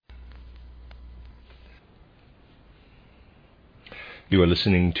You are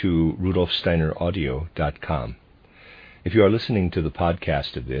listening to RudolfSteinerAudio.com. If you are listening to the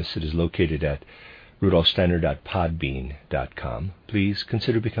podcast of this, it is located at RudolfSteiner.podbean.com. Please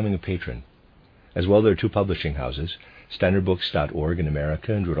consider becoming a patron. As well, there are two publishing houses, SteinerBooks.org in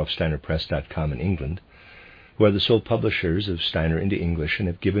America and RudolfSteinerPress.com in England, who are the sole publishers of Steiner into English and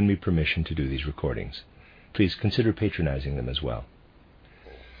have given me permission to do these recordings. Please consider patronizing them as well.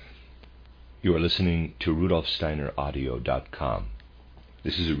 You are listening to RudolfSteinerAudio.com.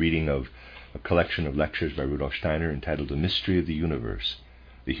 This is a reading of a collection of lectures by Rudolf Steiner entitled The Mystery of the Universe,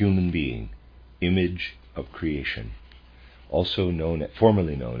 the Human Being, Image of Creation, also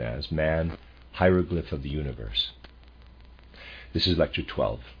formerly known as Man, Hieroglyph of the Universe. This is Lecture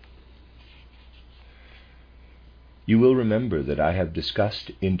 12. You will remember that I have discussed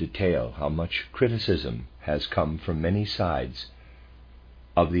in detail how much criticism has come from many sides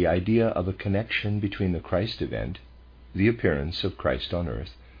of the idea of a connection between the Christ event, the appearance of Christ on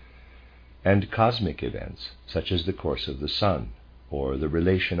earth, and cosmic events such as the course of the sun or the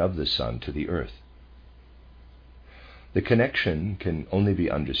relation of the sun to the earth. The connection can only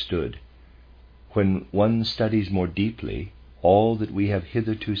be understood when one studies more deeply all that we have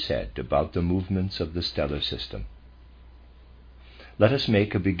hitherto said about the movements of the stellar system. Let us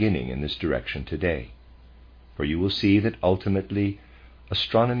make a beginning in this direction today, for you will see that ultimately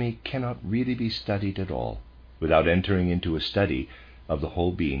astronomy cannot really be studied at all without entering into a study of the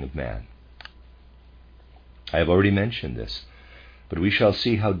whole being of man. I have already mentioned this, but we shall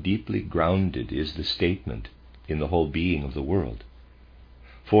see how deeply grounded is the statement in the whole being of the world.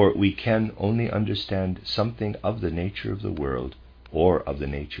 For we can only understand something of the nature of the world or of the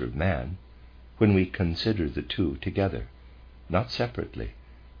nature of man when we consider the two together, not separately,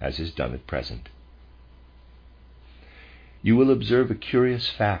 as is done at present. You will observe a curious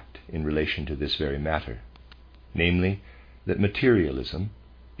fact in relation to this very matter, namely, that materialism,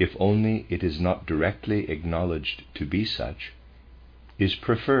 if only it is not directly acknowledged to be such, is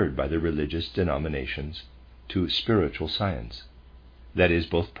preferred by the religious denominations to spiritual science. That is,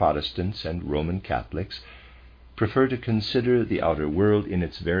 both Protestants and Roman Catholics prefer to consider the outer world in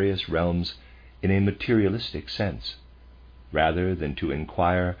its various realms in a materialistic sense, rather than to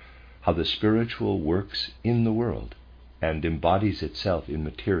inquire how the spiritual works in the world and embodies itself in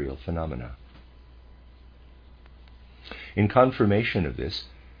material phenomena. In confirmation of this,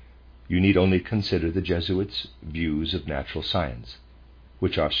 you need only consider the Jesuits' views of natural science,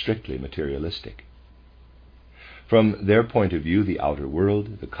 which are strictly materialistic. From their point of view, the outer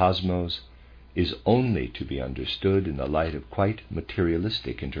world, the cosmos, is only to be understood in the light of quite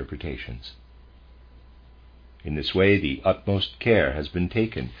materialistic interpretations. In this way, the utmost care has been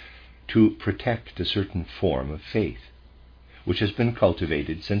taken to protect a certain form of faith, which has been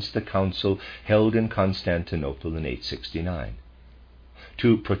cultivated since the council held in Constantinople in 869,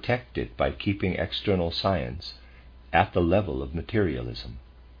 to protect it by keeping external science at the level of materialism.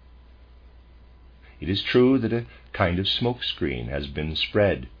 It is true that a kind of smokescreen has been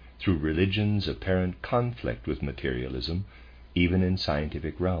spread through religion's apparent conflict with materialism, even in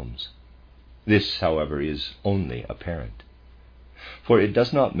scientific realms. This, however, is only apparent. For it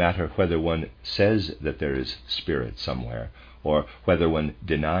does not matter whether one says that there is spirit somewhere, or whether one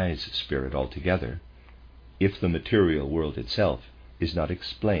denies spirit altogether, if the material world itself is not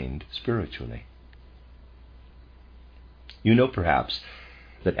explained spiritually. You know perhaps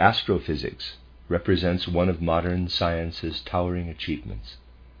that astrophysics represents one of modern science's towering achievements.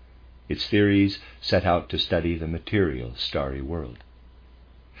 Its theories set out to study the material starry world,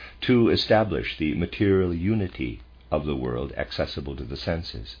 to establish the material unity of the world accessible to the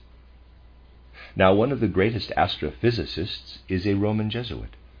senses. Now, one of the greatest astrophysicists is a Roman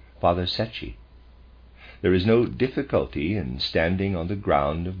Jesuit, Father Secchi. There is no difficulty in standing on the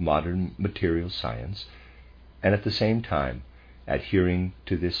ground of modern material science and at the same time adhering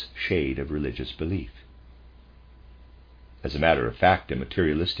to this shade of religious belief. As a matter of fact, a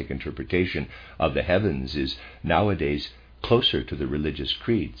materialistic interpretation of the heavens is nowadays closer to the religious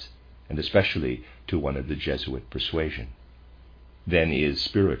creeds, and especially to one of the Jesuit persuasion, than is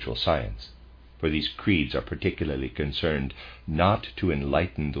spiritual science, for these creeds are particularly concerned not to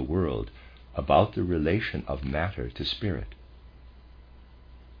enlighten the world about the relation of matter to spirit.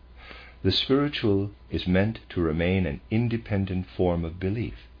 The spiritual is meant to remain an independent form of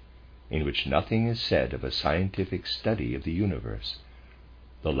belief, in which nothing is said of a scientific study of the universe.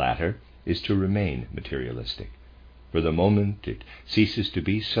 The latter is to remain materialistic. For the moment it ceases to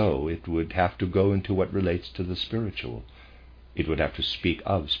be so, it would have to go into what relates to the spiritual. It would have to speak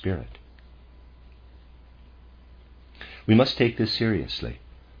of spirit. We must take this seriously.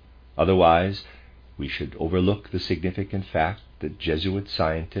 Otherwise, we should overlook the significant fact that Jesuit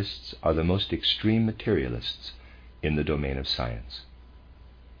scientists are the most extreme materialists in the domain of science.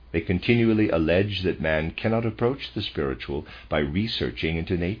 They continually allege that man cannot approach the spiritual by researching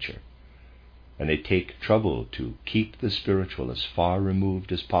into nature, and they take trouble to keep the spiritual as far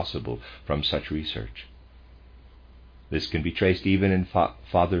removed as possible from such research. This can be traced even in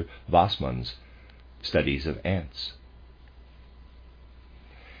Father Wassmann's studies of ants.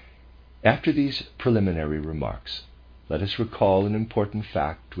 After these preliminary remarks, let us recall an important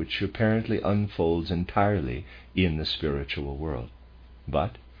fact which apparently unfolds entirely in the spiritual world,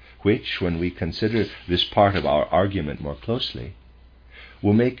 but which, when we consider this part of our argument more closely,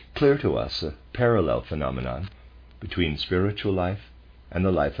 will make clear to us a parallel phenomenon between spiritual life and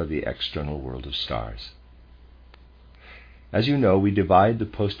the life of the external world of stars. As you know, we divide the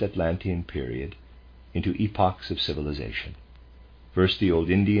post-Atlantean period into epochs of civilization. First the Old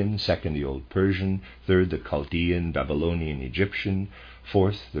Indian, second the Old Persian, third the Chaldean, Babylonian, Egyptian,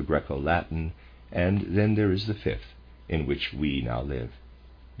 fourth the Greco-Latin, and then there is the fifth, in which we now live,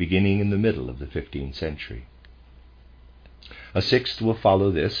 beginning in the middle of the 15th century. A sixth will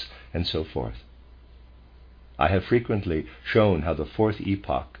follow this, and so forth. I have frequently shown how the fourth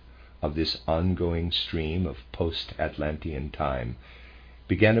epoch of this ongoing stream of post-Atlantean time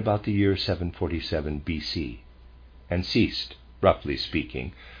began about the year 747 BC and ceased, roughly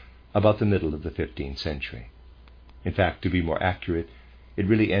speaking, about the middle of the 15th century. In fact, to be more accurate, it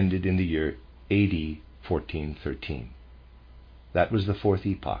really ended in the year AD 1413. That was the fourth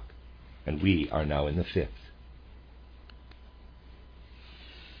epoch, and we are now in the fifth.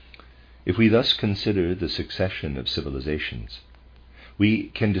 If we thus consider the succession of civilizations, we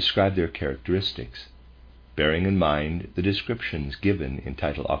can describe their characteristics, bearing in mind the descriptions given in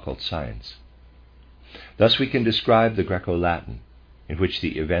Title Occult Science. Thus we can describe the Greco-Latin, in which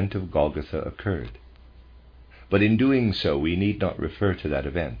the event of Golgotha occurred. But in doing so, we need not refer to that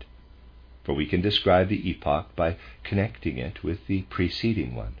event, for we can describe the epoch by connecting it with the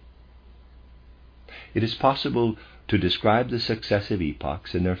preceding one. It is possible to describe the successive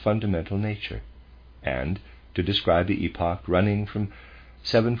epochs in their fundamental nature, and to describe the epoch running from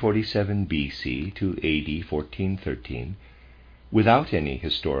 747 BC to AD 1413 without any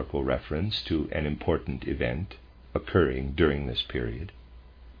historical reference to an important event occurring during this period.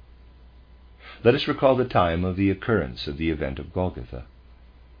 Let us recall the time of the occurrence of the event of Golgotha,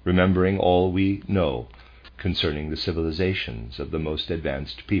 remembering all we know concerning the civilizations of the most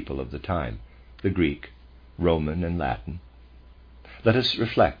advanced people of the time, the Greek, Roman, and Latin. Let us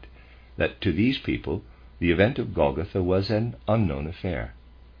reflect that to these people the event of Golgotha was an unknown affair.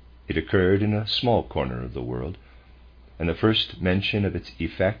 It occurred in a small corner of the world, and the first mention of its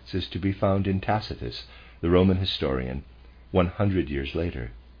effects is to be found in Tacitus, the Roman historian, 100 years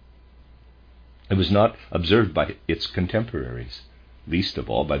later. It was not observed by its contemporaries, least of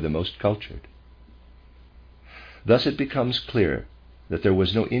all by the most cultured. Thus it becomes clear that there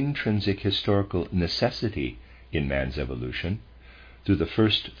was no intrinsic historical necessity in man's evolution through the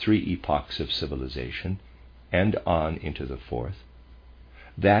first three epochs of civilization and on into the fourth,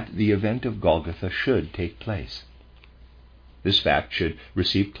 that the event of Golgotha should take place. This fact should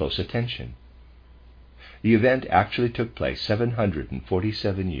receive close attention. The event actually took place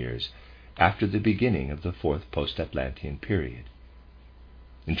 747 years after the beginning of the fourth post-Atlantean period.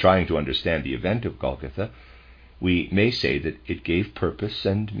 In trying to understand the event of Golgotha, we may say that it gave purpose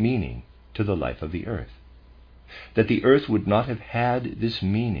and meaning to the life of the earth, that the earth would not have had this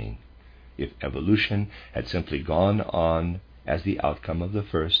meaning if evolution had simply gone on as the outcome of the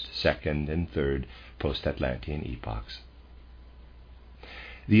first, second, and third post-Atlantean epochs.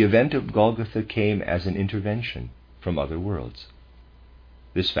 The event of Golgotha came as an intervention from other worlds.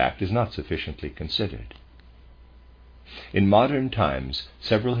 This fact is not sufficiently considered. In modern times,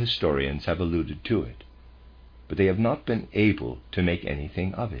 several historians have alluded to it, but they have not been able to make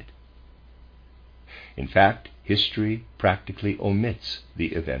anything of it. In fact, history practically omits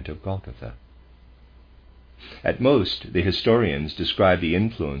the event of Golgotha. At most, the historians describe the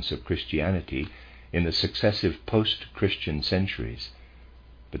influence of Christianity in the successive post-Christian centuries,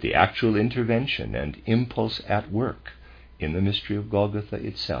 but the actual intervention and impulse at work in the mystery of Golgotha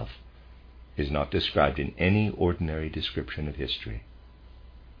itself is not described in any ordinary description of history.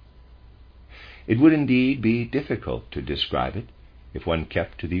 It would indeed be difficult to describe it if one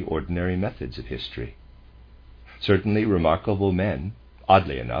kept to the ordinary methods of history. Certainly remarkable men,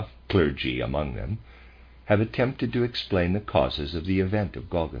 oddly enough, clergy among them, have attempted to explain the causes of the event of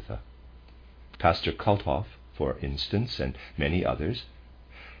Golgotha. Pastor Kalthoff, for instance, and many others.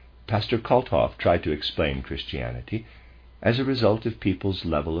 Pastor Kalthoff tried to explain Christianity as a result of people's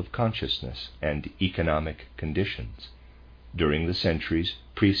level of consciousness and economic conditions during the centuries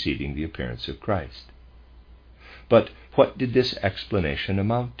preceding the appearance of Christ. But what did this explanation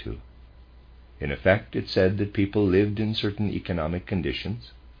amount to? In effect, it said that people lived in certain economic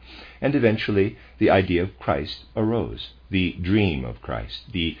conditions, and eventually the idea of Christ arose, the dream of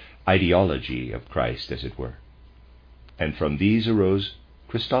Christ, the ideology of Christ, as it were. And from these arose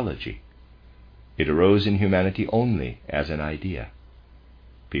Christology. It arose in humanity only as an idea.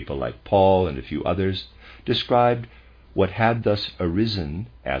 People like Paul and a few others described what had thus arisen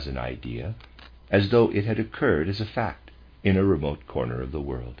as an idea as though it had occurred as a fact in a remote corner of the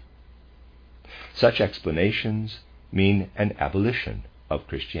world. Such explanations mean an abolition of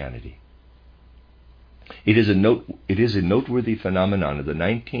Christianity. It is a noteworthy phenomenon of the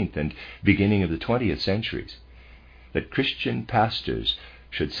 19th and beginning of the 20th centuries that Christian pastors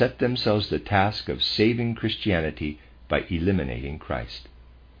should set themselves the task of saving Christianity by eliminating Christ.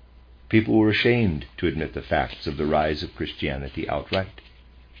 People were ashamed to admit the facts of the rise of Christianity outright.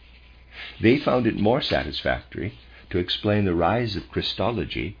 They found it more satisfactory to explain the rise of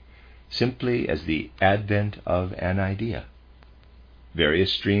Christology simply as the advent of an idea.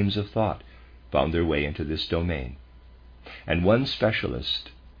 Various streams of thought found their way into this domain, and one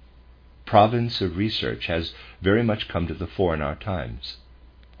specialist province of research has very much come to the fore in our times,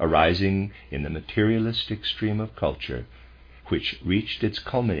 arising in the materialistic stream of culture which reached its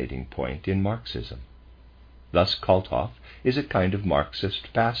culminating point in Marxism. Thus Kalthoff is a kind of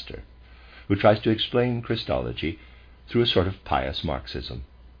Marxist pastor who tries to explain Christology through a sort of pious Marxism.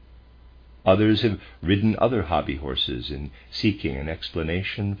 Others have ridden other hobby horses in seeking an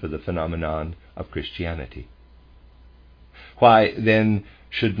explanation for the phenomenon of Christianity. Why, then,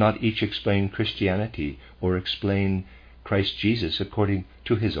 should not each explain Christianity or explain Christ Jesus according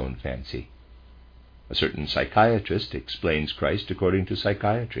to his own fancy? A certain psychiatrist explains Christ according to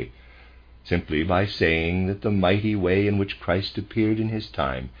psychiatry, simply by saying that the mighty way in which Christ appeared in his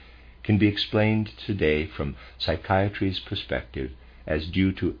time can be explained today from psychiatry's perspective as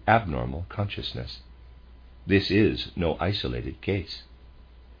due to abnormal consciousness. This is no isolated case.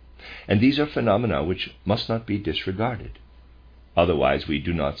 And these are phenomena which must not be disregarded. Otherwise we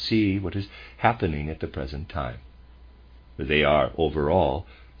do not see what is happening at the present time. They are, overall,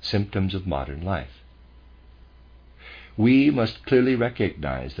 symptoms of modern life. We must clearly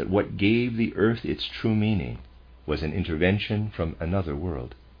recognize that what gave the earth its true meaning was an intervention from another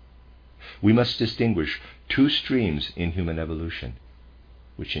world. We must distinguish two streams in human evolution,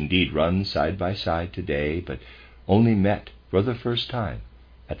 which indeed run side by side today, but only met for the first time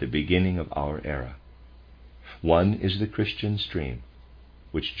at the beginning of our era. One is the Christian stream,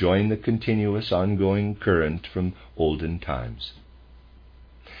 which joined the continuous ongoing current from olden times.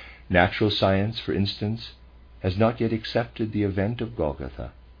 Natural science, for instance, has not yet accepted the event of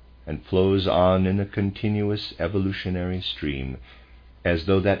Golgotha and flows on in a continuous evolutionary stream as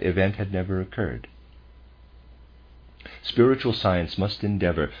though that event had never occurred. Spiritual science must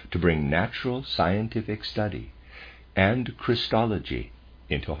endeavor to bring natural scientific study and Christology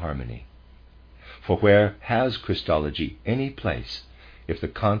into harmony. For where has Christology any place if the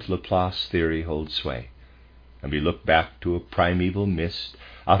Kant-Laplace theory holds sway, and we look back to a primeval mist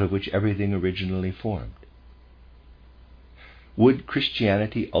out of which everything originally formed? Would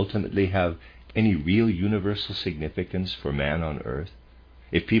Christianity ultimately have any real universal significance for man on earth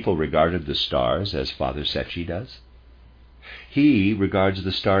if people regarded the stars as Father Secchi does? He regards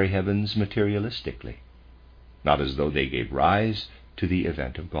the starry heavens materialistically, not as though they gave rise to the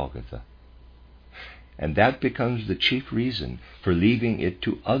event of Golgotha. And that becomes the chief reason for leaving it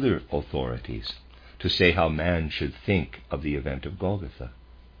to other authorities to say how man should think of the event of Golgotha.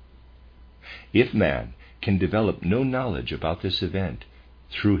 If man can develop no knowledge about this event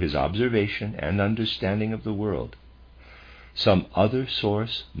through his observation and understanding of the world, some other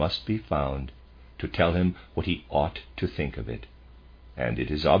source must be found to tell him what he ought to think of it, and it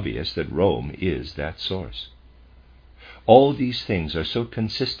is obvious that Rome is that source. All these things are so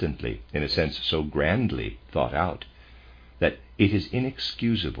consistently, in a sense so grandly, thought out, that it is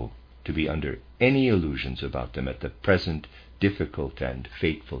inexcusable to be under any illusions about them at the present difficult and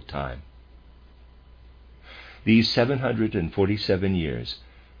fateful time. These 747 years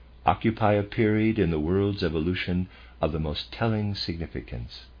occupy a period in the world's evolution of the most telling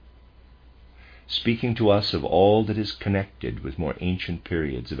significance, speaking to us of all that is connected with more ancient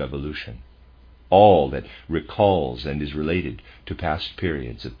periods of evolution, all that recalls and is related to past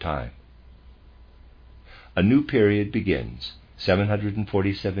periods of time. A new period begins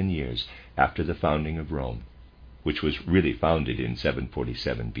 747 years after the founding of Rome, which was really founded in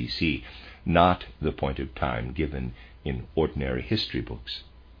 747 BC, not the point of time given in ordinary history books.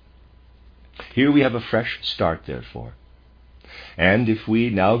 Here we have a fresh start, therefore, and if we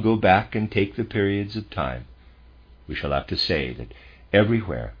now go back and take the periods of time, we shall have to say that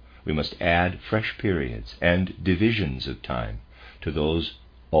everywhere we must add fresh periods and divisions of time to those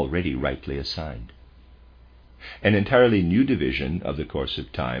already rightly assigned. An entirely new division of the course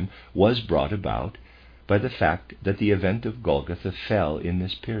of time was brought about by the fact that the event of Golgotha fell in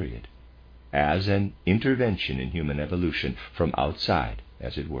this period, as an intervention in human evolution from outside,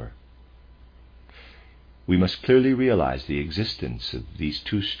 as it were. We must clearly realize the existence of these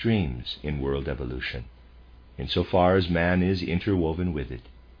two streams in world evolution, insofar as man is interwoven with it.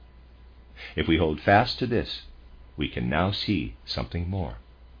 If we hold fast to this, we can now see something more.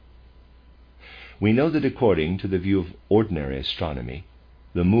 We know that according to the view of ordinary astronomy,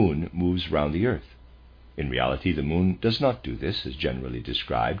 the moon moves round the earth. In reality, the moon does not do this, as generally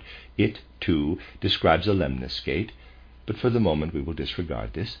described. It, too, describes a lemniscate, but for the moment we will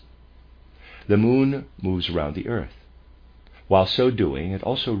disregard this. The moon moves around the earth. While so doing, it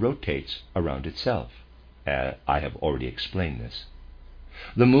also rotates around itself. I have already explained this.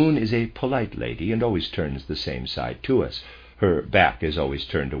 The moon is a polite lady and always turns the same side to us. Her back is always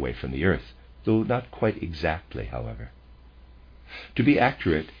turned away from the earth, though not quite exactly, however. To be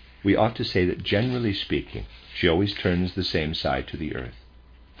accurate, we ought to say that generally speaking, she always turns the same side to the earth.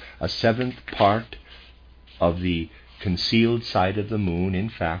 A seventh part of the concealed side of the moon, in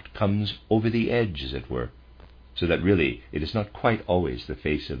fact, comes over the edge, as it were, so that really it is not quite always the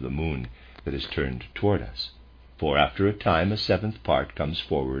face of the moon that is turned toward us. For after a time a seventh part comes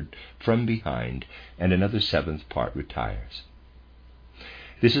forward from behind, and another seventh part retires.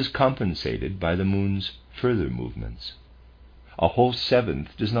 This is compensated by the moon's further movements. A whole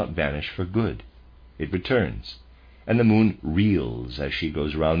seventh does not vanish for good. It returns, and the moon reels as she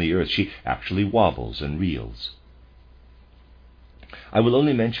goes round the earth. She actually wobbles and reels. I will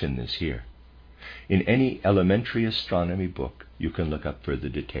only mention this here. In any elementary astronomy book you can look up further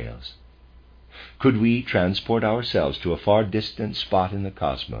details. Could we transport ourselves to a far distant spot in the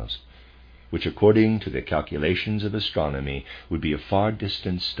cosmos, which according to the calculations of astronomy would be a far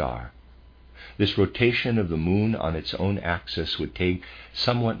distant star, this rotation of the moon on its own axis would take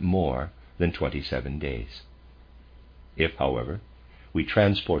somewhat more than 27 days. If, however, we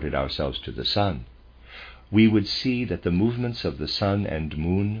transported ourselves to the sun, we would see that the movements of the sun and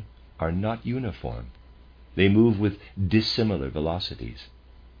moon are not uniform. They move with dissimilar velocities.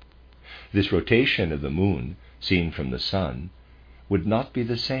 This rotation of the moon, seen from the sun, would not be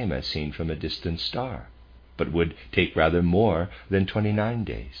the same as seen from a distant star, but would take rather more than 29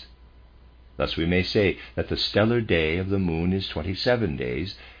 days. Thus we may say that the stellar day of the moon is 27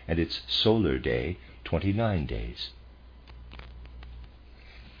 days, and its solar day 29 days.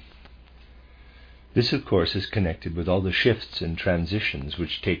 This, of course, is connected with all the shifts and transitions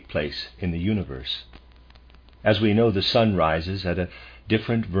which take place in the universe. As we know, the sun rises at a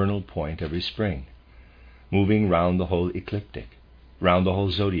different vernal point every spring, moving round the whole ecliptic, round the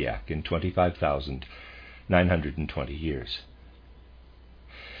whole zodiac in 25,920 years.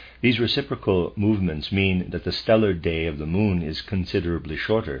 These reciprocal movements mean that the stellar day of the moon is considerably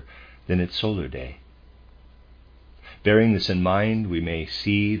shorter than its solar day. Bearing this in mind, we may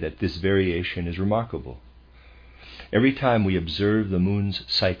see that this variation is remarkable. Every time we observe the moon's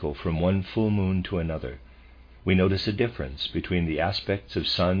cycle from one full moon to another, we notice a difference between the aspects of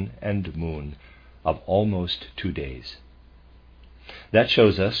sun and moon of almost 2 days. That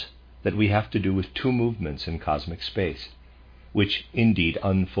shows us that we have to do with two movements in cosmic space, which indeed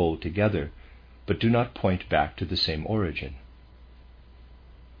unfold together, but do not point back to the same origin.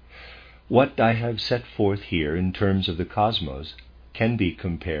 What I have set forth here in terms of the cosmos can be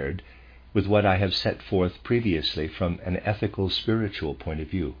compared with what I have set forth previously from an ethical, spiritual point of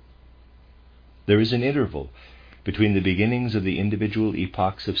view. There is an interval between the beginnings of the individual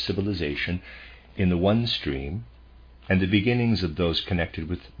epochs of civilization in the one stream and the beginnings of those connected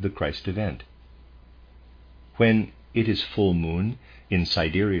with the Christ event. When it is full moon in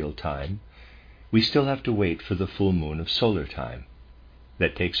sidereal time, we still have to wait for the full moon of solar time.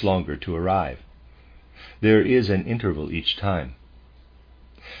 That takes longer to arrive. There is an interval each time.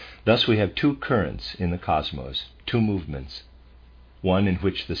 Thus we have two currents in the cosmos, two movements, one in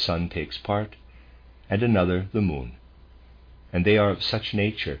which the sun takes part, and another the moon. And they are of such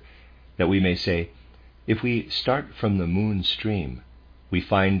nature that we may say, if we start from the moon stream, we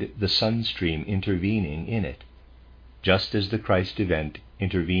find the sun stream intervening in it, just as the Christ event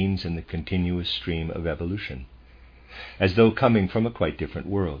intervenes in the continuous stream of evolution, as though coming from a quite different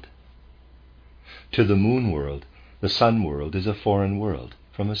world. To the moon world, the sun world is a foreign world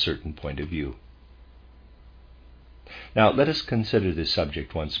from a certain point of view. Now let us consider this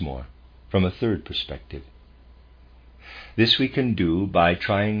subject once more, from a third perspective. This we can do by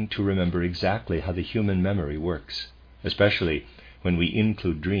trying to remember exactly how the human memory works, especially when we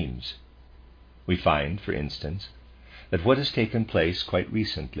include dreams. We find, for instance, that what has taken place quite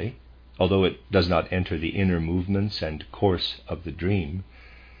recently, although it does not enter the inner movements and course of the dream,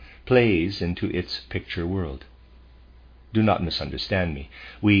 plays into its picture world. Do not misunderstand me.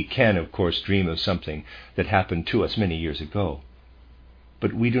 We can, of course, dream of something that happened to us many years ago,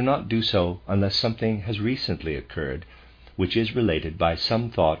 but we do not do so unless something has recently occurred which is related by some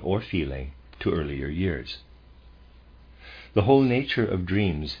thought or feeling to earlier years. The whole nature of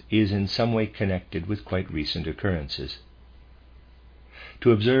dreams is in some way connected with quite recent occurrences.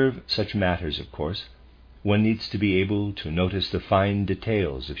 To observe such matters, of course, one needs to be able to notice the fine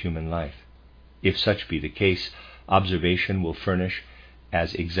details of human life. If such be the case, observation will furnish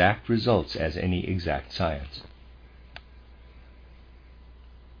as exact results as any exact science.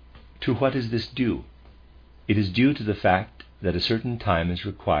 To what is this due? It is due to the fact that a certain time is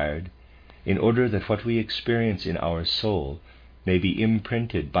required in order that what we experience in our soul may be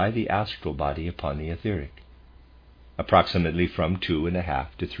imprinted by the astral body upon the etheric, approximately from 2.5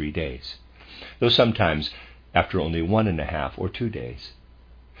 to 3 days, though sometimes after only 1.5 or 2 days,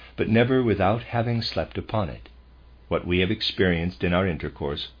 but never without having slept upon it. What we have experienced in our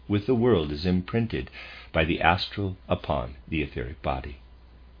intercourse with the world is imprinted by the astral upon the etheric body.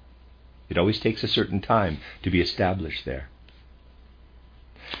 It always takes a certain time to be established there.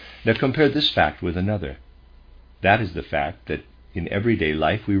 Now compare this fact with another. That is the fact that in everyday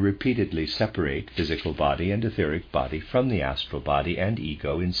life we repeatedly separate physical body and etheric body from the astral body and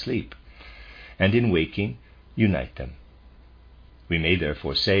ego in sleep, and in waking unite them. We may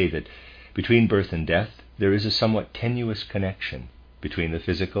therefore say that between birth and death there is a somewhat tenuous connection between the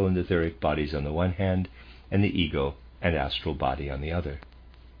physical and etheric bodies on the one hand and the ego and astral body on the other.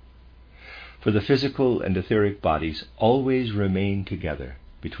 For the physical and etheric bodies always remain together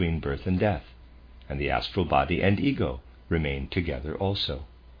between birth and death, and the astral body and ego remain together also,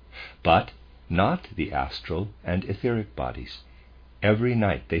 but not the astral and etheric bodies. Every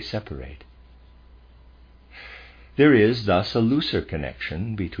night they separate. There is thus a looser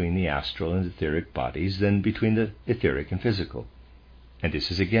connection between the astral and etheric bodies than between the etheric and physical, and this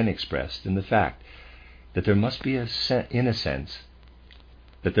is again expressed in the fact that there must be in a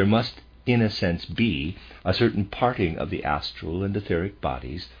sense be a certain parting of the astral and etheric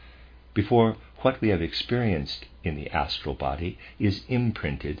bodies before what we have experienced in the astral body is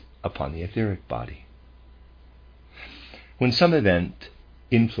imprinted upon the etheric body. When some event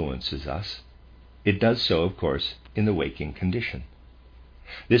influences us, it does so, of course, in the waking condition.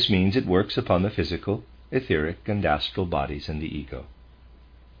 This means it works upon the physical, etheric, and astral bodies and the ego.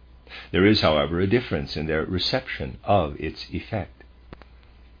 There is, however, a difference in their reception of its effect.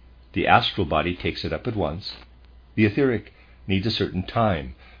 The astral body takes it up at once. The etheric needs a certain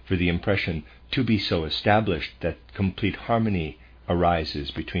time for the impression to be so established that complete harmony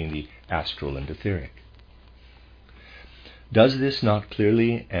arises between the astral and etheric. Does this not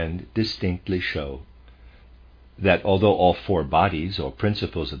clearly and distinctly show that although all 4 bodies or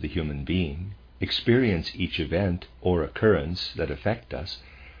principles of the human being experience each event or occurrence that affect us,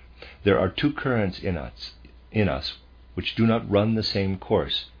 there are 2 currents in us which do not run the same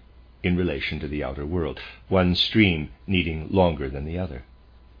course in relation to the outer world, one stream needing longer than the other.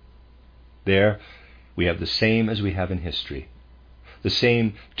 There we have the same as we have in history, the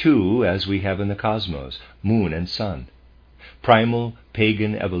same too as we have in the cosmos, moon and sun, primal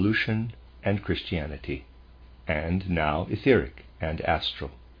pagan evolution and Christianity, and now etheric and astral,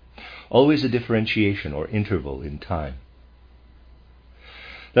 always a differentiation or interval in time.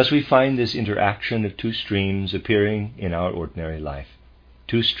 Thus we find this interaction of 2 streams appearing in our ordinary life,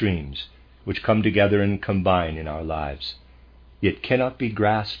 2 streams which come together and combine in our lives, yet cannot be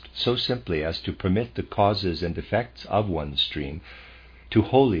grasped so simply as to permit the causes and effects of one stream to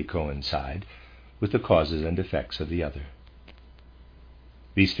wholly coincide with the causes and effects of the other.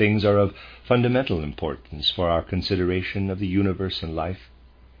 These things are of fundamental importance for our consideration of the universe and life,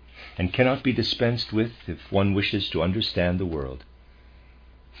 and cannot be dispensed with if one wishes to understand the world.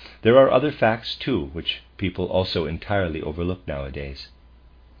 There are other facts, too, which people also entirely overlook nowadays.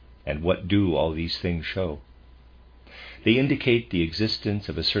 And what do all these things show? They indicate the existence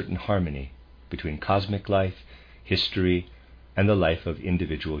of a certain harmony between cosmic life, history, and the life of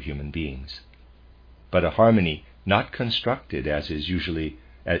individual human beings, but a harmony not constructed as is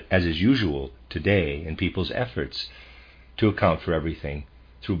usual today in people's efforts to account for everything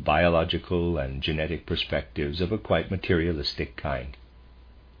through biological and genetic perspectives of a quite materialistic kind.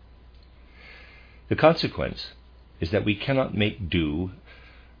 The consequence is that we cannot make do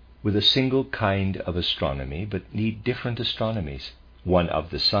with a single kind of astronomy, but need different astronomies, one of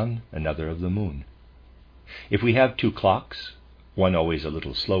the sun, another of the moon. If we have two clocks, one always a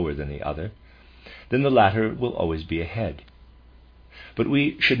little slower than the other, then the latter will always be ahead. But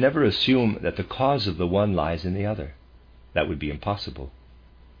we should never assume that the cause of the one lies in the other. That would be impossible.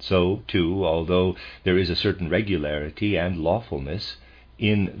 So, too, although there is a certain regularity and lawfulness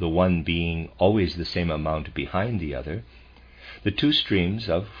in the one being always the same amount behind the other, the two streams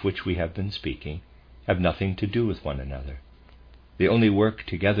of which we have been speaking have nothing to do with one another. They only work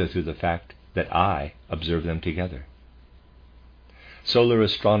together through the fact that I observe them together. Solar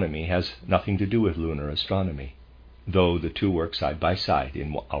astronomy has nothing to do with lunar astronomy, though the two work side by side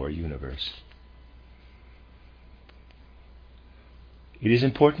in our universe. It is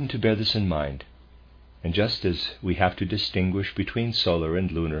important to bear this in mind, and just as we have to distinguish between solar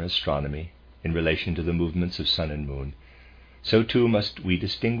and lunar astronomy in relation to the movements of sun and moon, so too must we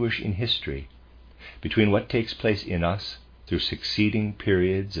distinguish in history between what takes place in us through succeeding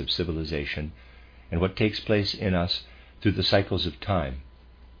periods of civilization and what takes place in us through the cycles of time,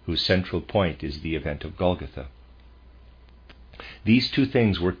 whose central point is the event of Golgotha. These two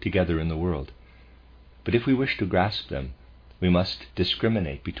things work together in the world, but if we wish to grasp them, we must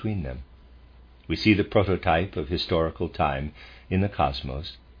discriminate between them. We see the prototype of historical time in the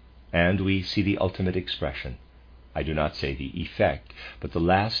cosmos, and we see the ultimate expression. I do not say the effect, but the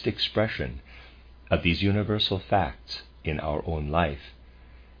last expression of these universal facts in our own life,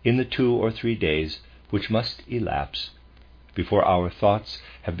 in the 2 or 3 days which must elapse before our thoughts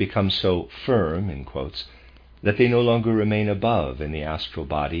have become so firm, in quotes, that they no longer remain above in the astral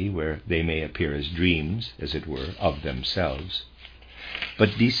body, where they may appear as dreams, as it were, of themselves,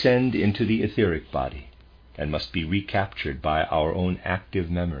 but descend into the etheric body, and must be recaptured by our own active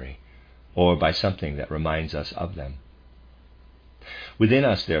memory, or by something that reminds us of them. Within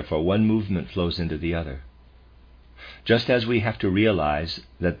us, therefore, one movement flows into the other. Just as we have to realize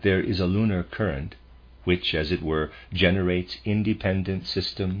that there is a lunar current, which, as it were, generates independent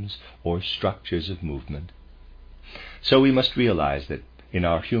systems or structures of movement, so we must realize that in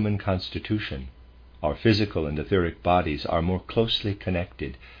our human constitution, our physical and etheric bodies are more closely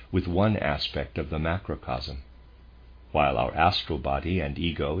connected with one aspect of the macrocosm, while our astral body and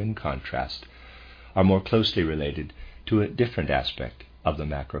ego, in contrast, are more closely related to a different aspect of the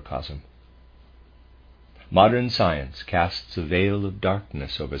macrocosm. Modern science casts a veil of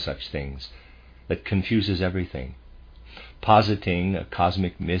darkness over such things that confuses everything, positing a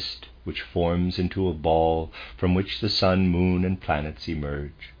cosmic mist which forms into a ball from which the sun, moon, and planets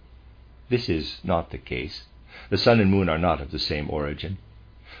emerge. This is not the case. The sun and moon are not of the same origin,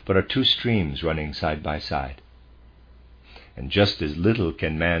 but are two streams running side by side. And just as little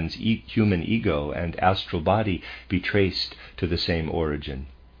can man's human ego and astral body be traced to the same origin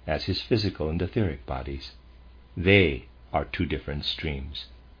as his physical and etheric bodies. They are two different streams.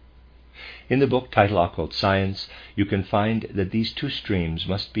 In the book titled Occult Science, you can find that these two streams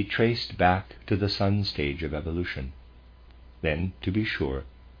must be traced back to the sun stage of evolution. Then, to be sure,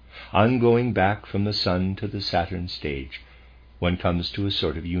 on going back from the sun to the Saturn stage, one comes to a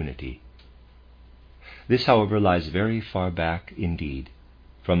sort of unity. This, however, lies very far back indeed.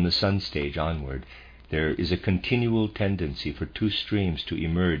 From the sun stage onward, there is a continual tendency for two streams to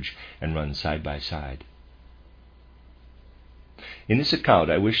emerge and run side by side. In this account,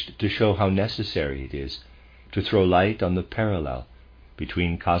 I wished to show how necessary it is to throw light on the parallel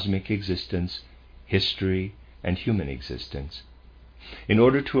between cosmic existence, history, and human existence, in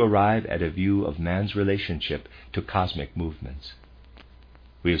order to arrive at a view of man's relationship to cosmic movements.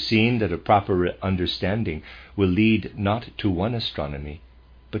 We have seen that a proper understanding will lead not to one astronomy,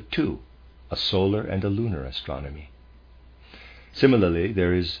 but two, a solar and a lunar astronomy. Similarly,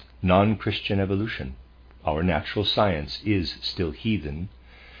 there is non-Christian evolution. Our natural science is still heathen,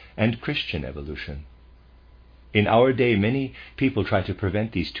 and Christian evolution. In our day, many people try to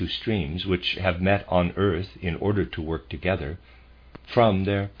prevent these two streams, which have met on earth in order to work together, from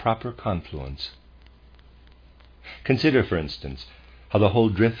their proper confluence. Consider, for instance, how the whole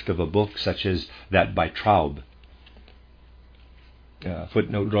drift of a book such as that by Traub,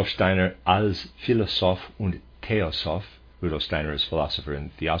 footnote Rudolf Steiner als Philosoph und Theosoph, Rudolf Steiner is philosopher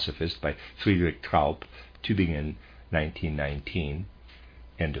and theosophist, by Friedrich Traub, Tübingen, 1919,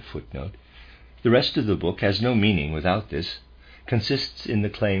 end of footnote. The rest of the book has no meaning without this, consists in the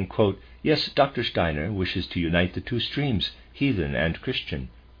claim, quote, "Yes, Dr. Steiner wishes to unite the two streams, heathen and Christian.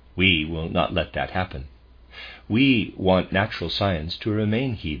 We will not let that happen." We want natural science to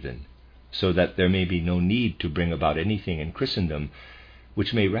remain heathen, so that there may be no need to bring about anything in Christendom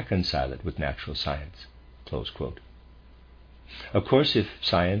which may reconcile it with natural science." Close quote. Of course, if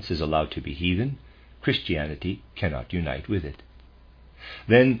science is allowed to be heathen, Christianity cannot unite with it.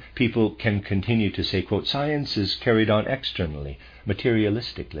 Then people can continue to say, quote, "Science is carried on externally,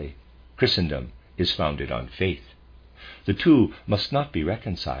 materialistically. Christendom is founded on faith. The two must not be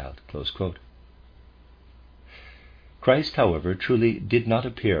reconciled." Close quote. Christ, however, truly did not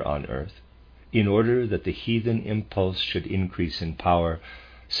appear on earth in order that the heathen impulse should increase in power,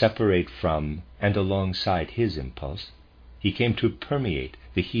 separate from and alongside his impulse. He came to permeate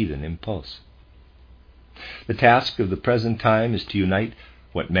the heathen impulse. The task of the present time is to unite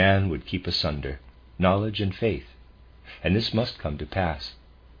what man would keep asunder, knowledge and faith, and this must come to pass.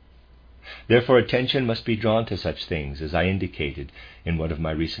 Therefore, attention must be drawn to such things as I indicated in one of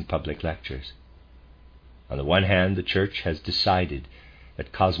my recent public lectures. On the one hand, the Church has decided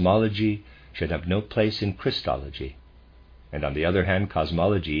that cosmology should have no place in Christology, and on the other hand,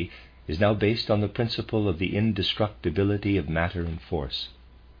 cosmology is now based on the principle of the indestructibility of matter and force.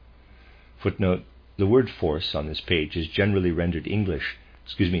 Footnote: the word force on this page is generally rendered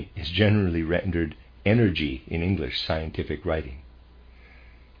energy in English scientific writing.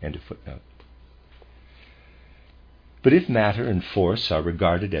 End of footnote. But if matter and force are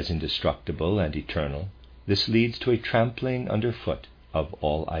regarded as indestructible and eternal, this leads to a trampling underfoot of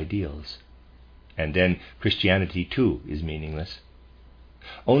all ideals. And then Christianity too is meaningless.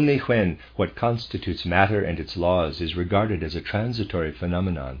 Only when what constitutes matter and its laws is regarded as a transitory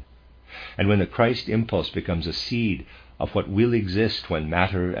phenomenon, and when the Christ impulse becomes a seed of what will exist when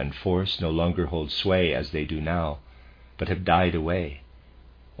matter and force no longer hold sway as they do now, but have died away,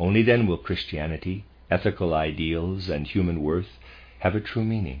 only then will Christianity, ethical ideals, and human worth have a true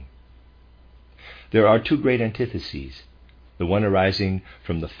meaning. There are two great antitheses, the one arising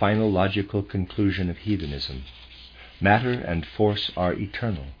from the final logical conclusion of heathenism: matter and force are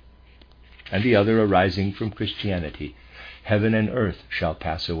eternal, and the other arising from Christianity: heaven and earth shall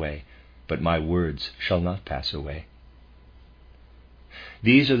pass away, but my words shall not pass away.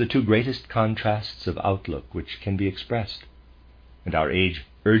 These are the two greatest contrasts of outlook which can be expressed, and our age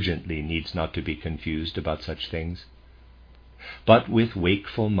urgently needs not to be confused about such things, but with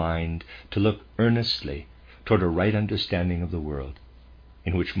wakeful mind to look earnestly toward a right understanding of the world,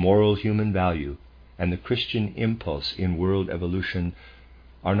 in which moral human value and the Christian impulse in world evolution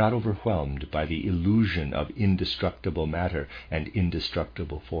are not overwhelmed by the illusion of indestructible matter and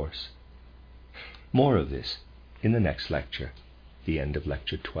indestructible force. More of this in the next lecture, the end of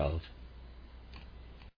Lecture 12.